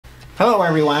Hello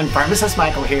everyone, Pharmacist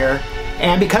Michael here,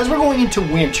 and because we're going into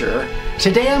winter,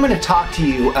 today I'm going to talk to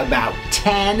you about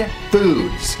 10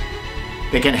 foods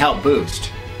that can help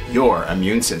boost your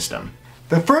immune system.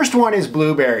 The first one is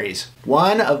blueberries,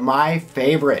 one of my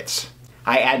favorites.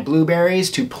 I add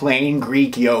blueberries to plain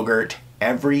Greek yogurt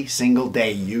every single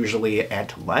day, usually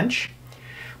at lunch.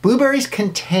 Blueberries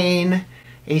contain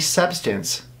a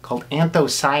substance called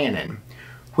anthocyanin,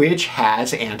 which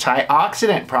has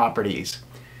antioxidant properties.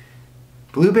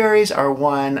 Blueberries are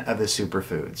one of the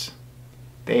superfoods.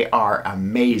 They are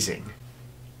amazing.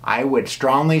 I would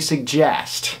strongly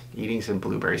suggest eating some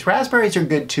blueberries. Raspberries are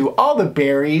good too. All the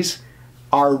berries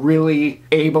are really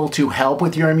able to help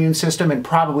with your immune system and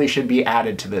probably should be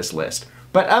added to this list.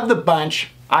 But of the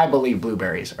bunch, I believe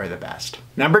blueberries are the best.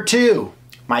 Number 2,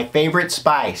 my favorite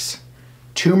spice,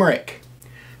 turmeric.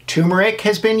 Turmeric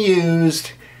has been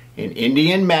used in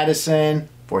Indian medicine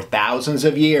for thousands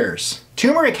of years.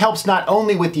 Turmeric helps not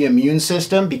only with the immune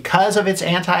system because of its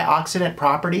antioxidant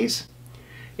properties,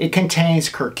 it contains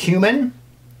curcumin,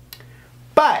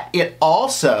 but it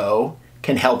also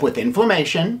can help with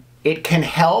inflammation. It can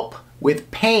help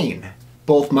with pain,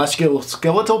 both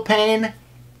musculoskeletal pain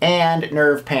and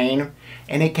nerve pain,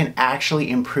 and it can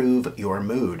actually improve your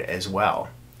mood as well.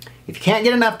 If you can't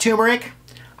get enough turmeric,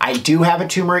 I do have a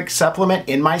turmeric supplement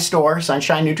in my store,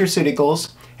 Sunshine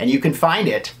Nutraceuticals, and you can find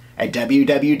it at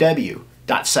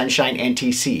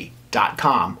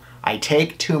www.sunshinentc.com. I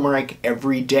take turmeric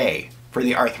every day for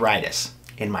the arthritis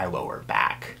in my lower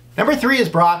back. Number 3 is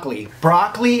broccoli.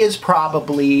 Broccoli is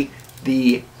probably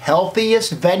the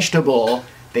healthiest vegetable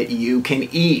that you can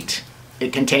eat.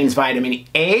 It contains vitamin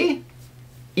A,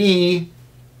 E,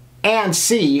 and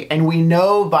C, and we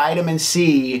know vitamin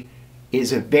C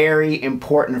is very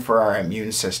important for our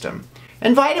immune system.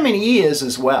 And vitamin E is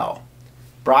as well.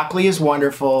 Broccoli is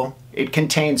wonderful. It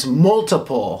contains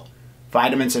multiple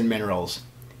vitamins and minerals.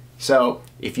 So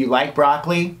if you like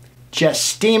broccoli, just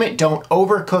steam it, don't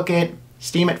overcook it.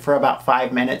 Steam it for about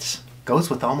 5 minutes.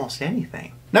 Goes with almost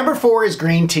anything. Number 4 is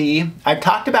green tea. I've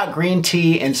talked about green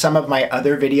tea in some of my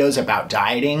other videos about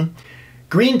dieting.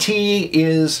 Green tea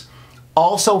is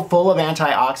also full of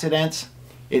antioxidants.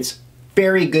 It's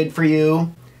very good for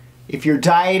you. If you're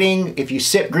dieting, if you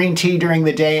sip green tea during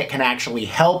the day, it can actually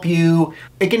help you.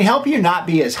 It can help you not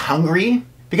be as hungry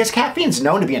because caffeine is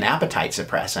known to be an appetite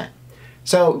suppressant.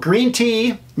 So green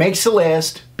tea makes the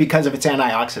list because of its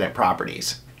antioxidant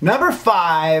properties. Number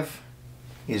 5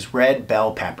 is red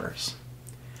bell peppers.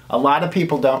 A lot of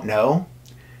people don't know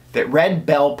that red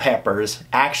bell peppers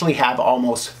actually have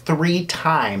almost 3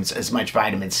 times as much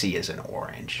vitamin C as an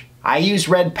orange. I use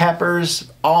red peppers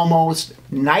almost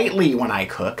nightly when I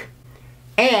cook,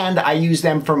 and I use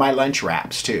them for my lunch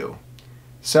wraps too.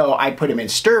 So I put them in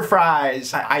stir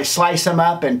fries, I slice them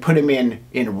up and put them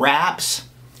in wraps.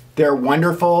 They're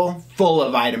wonderful, full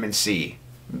of vitamin C,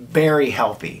 very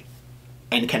healthy,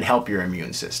 and can help your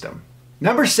immune system.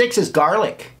 Number 6 is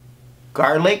garlic.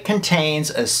 Garlic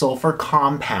contains a sulfur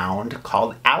compound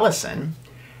called allicin,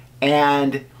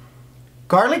 and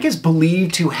garlic is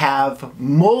believed to have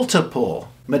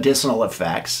multiple medicinal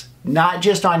effects, not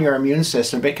just on your immune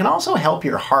system, but it can also help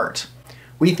your heart.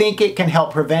 We think it can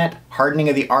help prevent hardening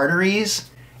of the arteries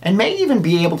and may even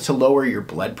be able to lower your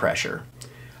blood pressure.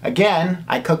 Again,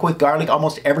 I cook with garlic.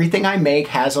 Almost everything I make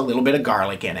has a little bit of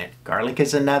garlic in it. Garlic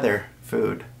is another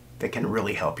food that can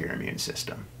really help your immune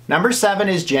system. Number 7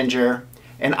 is ginger.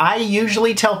 And I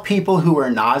usually tell people who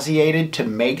are nauseated to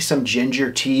make some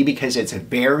ginger tea because it's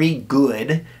very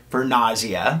good for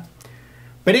nausea.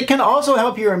 But it can also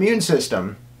help your immune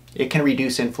system. It can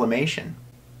reduce inflammation.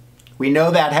 We know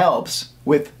that helps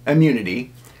with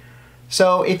immunity.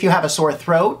 So if you have a sore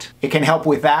throat, it can help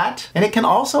with that. And it can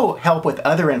also help with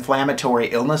other inflammatory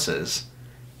illnesses,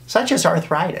 such as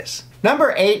arthritis.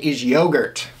 Number 8 is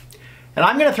yogurt. And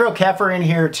I'm going to throw kefir in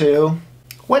here too.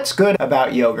 What's good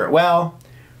about yogurt? Well,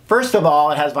 first of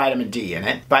all, it has vitamin D in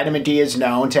it. Vitamin D is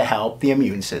known to help the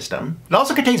immune system. It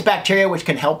also contains bacteria which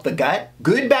can help the gut.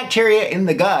 Good bacteria in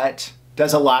the gut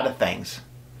does a lot of things.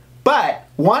 But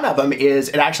one of them is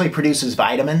it actually produces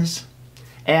vitamins.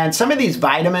 And some of these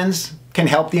vitamins can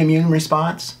help the immune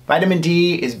response. Vitamin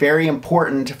D is very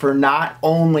important for not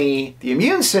only the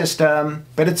immune system,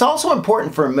 but it's also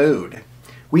important for mood.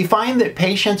 We find that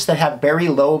patients that have very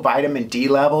low vitamin D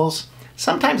levels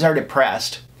sometimes are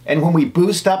depressed. And when we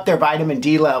boost up their vitamin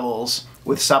D levels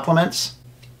with supplements,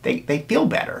 they feel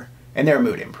better and their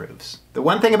mood improves. The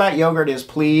one thing about yogurt is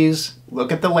please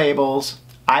look at the labels.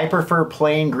 I prefer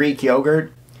plain Greek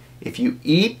yogurt. If you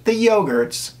eat the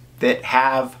yogurts that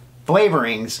have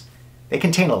flavorings, They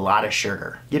contain a lot of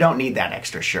sugar. You don't need that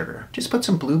extra sugar. Just put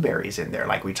some blueberries in there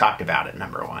like we talked about at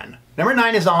number 1. Number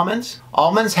 9 is almonds.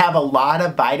 Almonds have a lot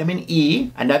of vitamin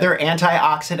E, another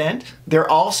antioxidant. They're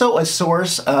also a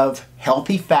source of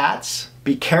healthy fats.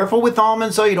 Be careful with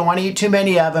almonds though, you don't want to eat too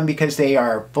many of them because they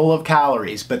are full of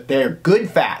calories, but they're good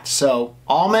fats. So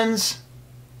almonds,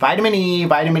 vitamin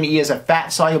E is a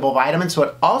fat-soluble vitamin, so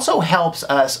it also helps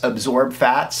us absorb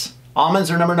fats.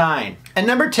 Almonds are number 9. And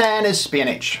number 10 is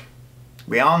spinach.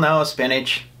 We all know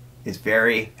spinach is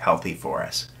very healthy for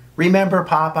us. Remember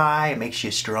Popeye, it makes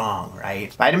you strong,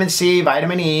 right? Vitamin C,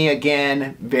 vitamin E,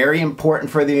 again, very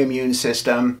important for the immune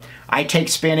system. I take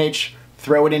spinach,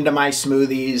 throw it into my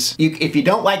smoothies. If you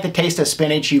don't like the taste of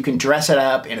spinach, you can dress it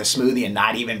up in a smoothie and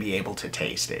not even be able to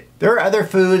taste it. There are other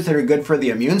foods that are good for the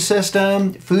immune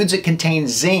system, foods that contain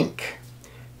zinc.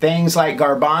 Things like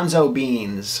garbanzo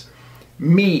beans,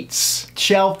 meats,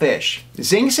 shellfish.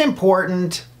 Zinc's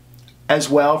important as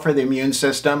well for the immune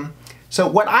system. So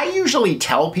what I usually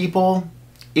tell people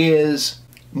is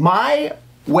my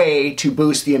way to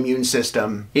boost the immune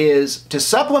system is to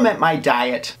supplement my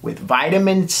diet with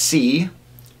vitamin C,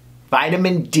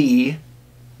 vitamin D,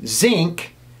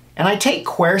 zinc, and I take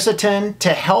quercetin to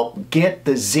help get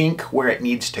the zinc where it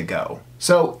needs to go.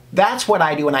 So that's what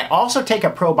I do, and I also take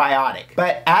a probiotic.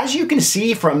 But as you can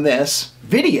see from this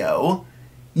video,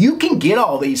 you can get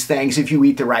all these things if you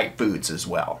eat the right foods as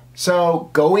well. So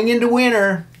going into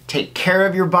winter, take care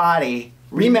of your body.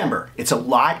 Remember, it's a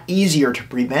lot easier to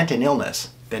prevent an illness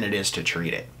than it is to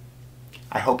treat it.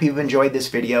 I hope you've enjoyed this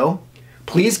video.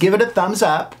 Please give it a thumbs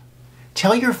up.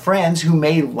 Tell your friends who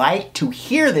may like to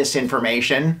hear this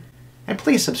information, and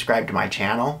please subscribe to my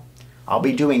channel. I'll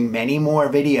be doing many more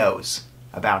videos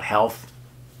about health,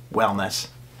 wellness,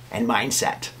 and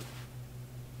mindset.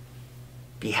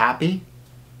 Be happy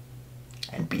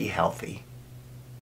and be healthy.